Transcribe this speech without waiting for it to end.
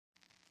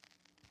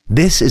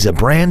This is a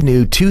brand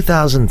new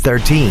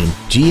 2013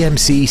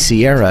 GMC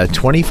Sierra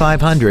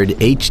 2500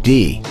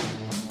 HD.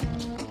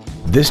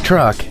 This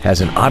truck has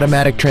an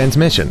automatic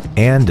transmission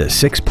and a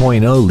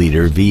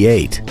 6.0-liter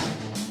V8.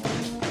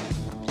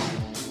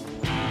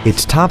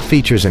 Its top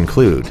features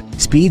include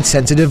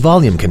speed-sensitive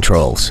volume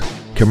controls,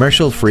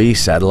 commercial-free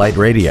satellite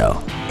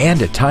radio,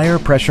 and a tire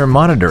pressure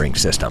monitoring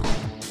system.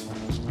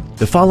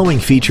 The following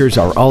features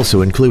are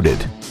also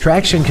included: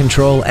 traction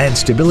control and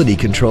stability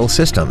control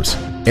systems,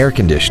 air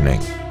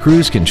conditioning,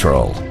 cruise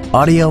control,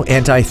 audio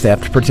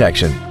anti-theft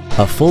protection,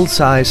 a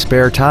full-size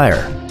spare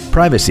tire,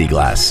 privacy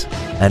glass,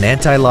 an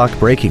anti-lock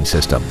braking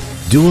system,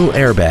 dual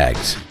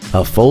airbags,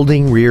 a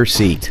folding rear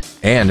seat,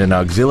 and an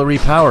auxiliary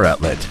power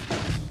outlet.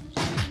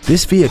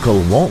 This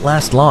vehicle won't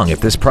last long at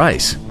this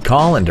price.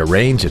 Call and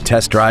arrange a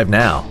test drive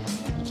now.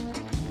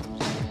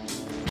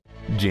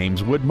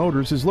 James Wood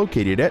Motors is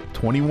located at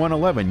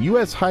 2111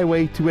 US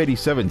Highway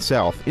 287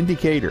 South in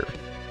Decatur.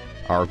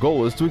 Our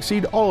goal is to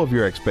exceed all of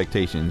your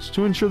expectations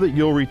to ensure that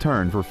you'll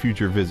return for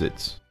future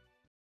visits.